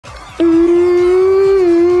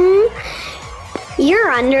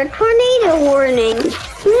we're under tornado warning. We need to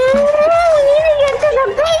get to the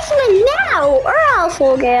basement now, or else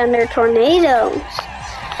we'll get under tornadoes.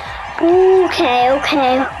 Okay.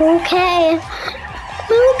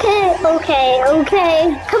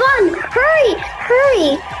 Come on, hurry.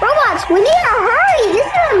 Robots, we need to hurry. This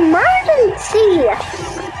is an emergency.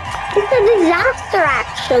 It's a disaster,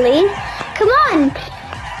 actually. Come on,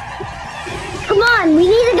 we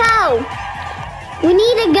need to go. We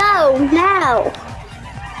need to go now.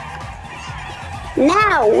 We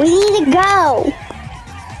need to go.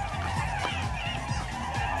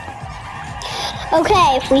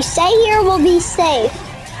 Okay, if we stay here, we'll be safe.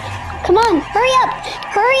 Come on, hurry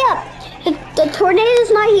up. The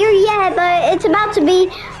tornado's not here yet, but it's about to be.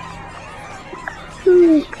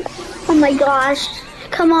 Oh my gosh.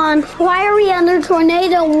 Come on, why are we under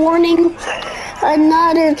tornado warning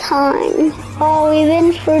another time? Oh, we've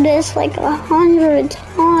been through this like 100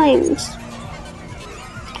 times.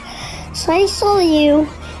 So I saw you.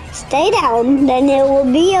 Stay down, then it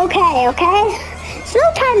will be okay? It's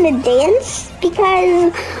no time to dance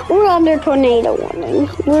because we're under tornado warning.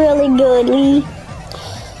 Really goodly.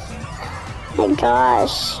 My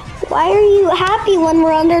gosh. Why are you happy when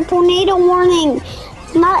we're under tornado warning?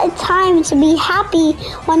 It's not a time to be happy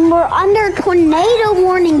when we're under tornado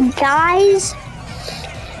warning, guys.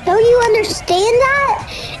 Don't you understand that?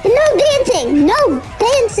 No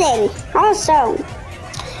dancing. Also,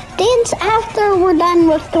 dance after we're done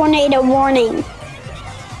with tornado warning.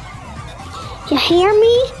 You hear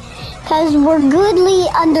me? Because we're goodly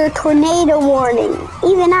under tornado warning.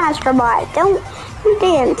 Even Astrobot, don't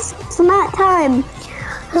dance. It's not time.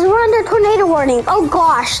 Because we're under tornado warning. Oh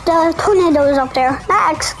gosh, the tornado is up there.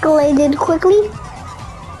 That escalated quickly.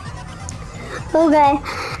 Okay,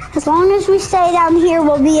 as long as we stay down here,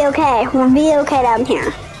 we'll be okay. We'll be okay down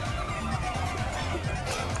here.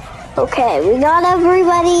 Okay, we got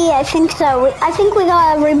everybody. I think so. I think we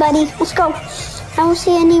got everybody. Let's go. I don't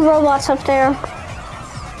see any robots up there. I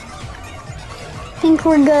think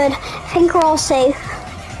we're good. I think we're all safe.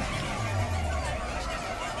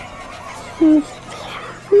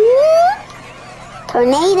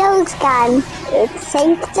 Tornado's gone. It's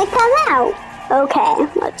safe to come out. Okay,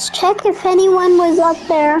 let's check if anyone was up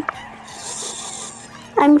there.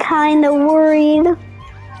 I'm kind of worried.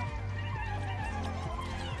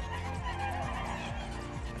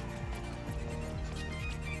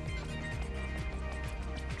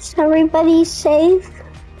 Is everybody safe?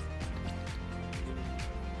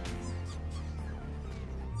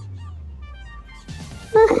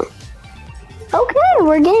 Okay,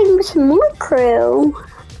 we're getting some more crew.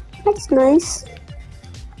 That's nice.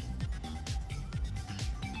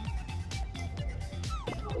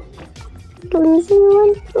 Losing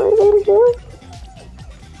one?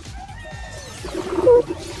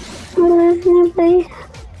 Anybody?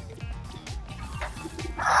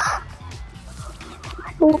 I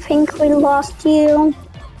don't think we lost you.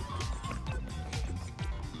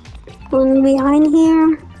 One behind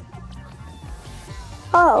here.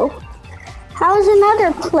 Oh, how's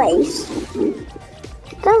another place?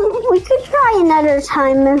 We could try another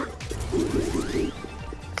time.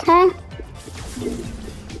 Okay.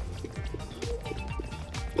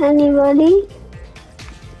 Anybody?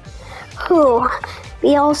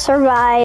 We all survived.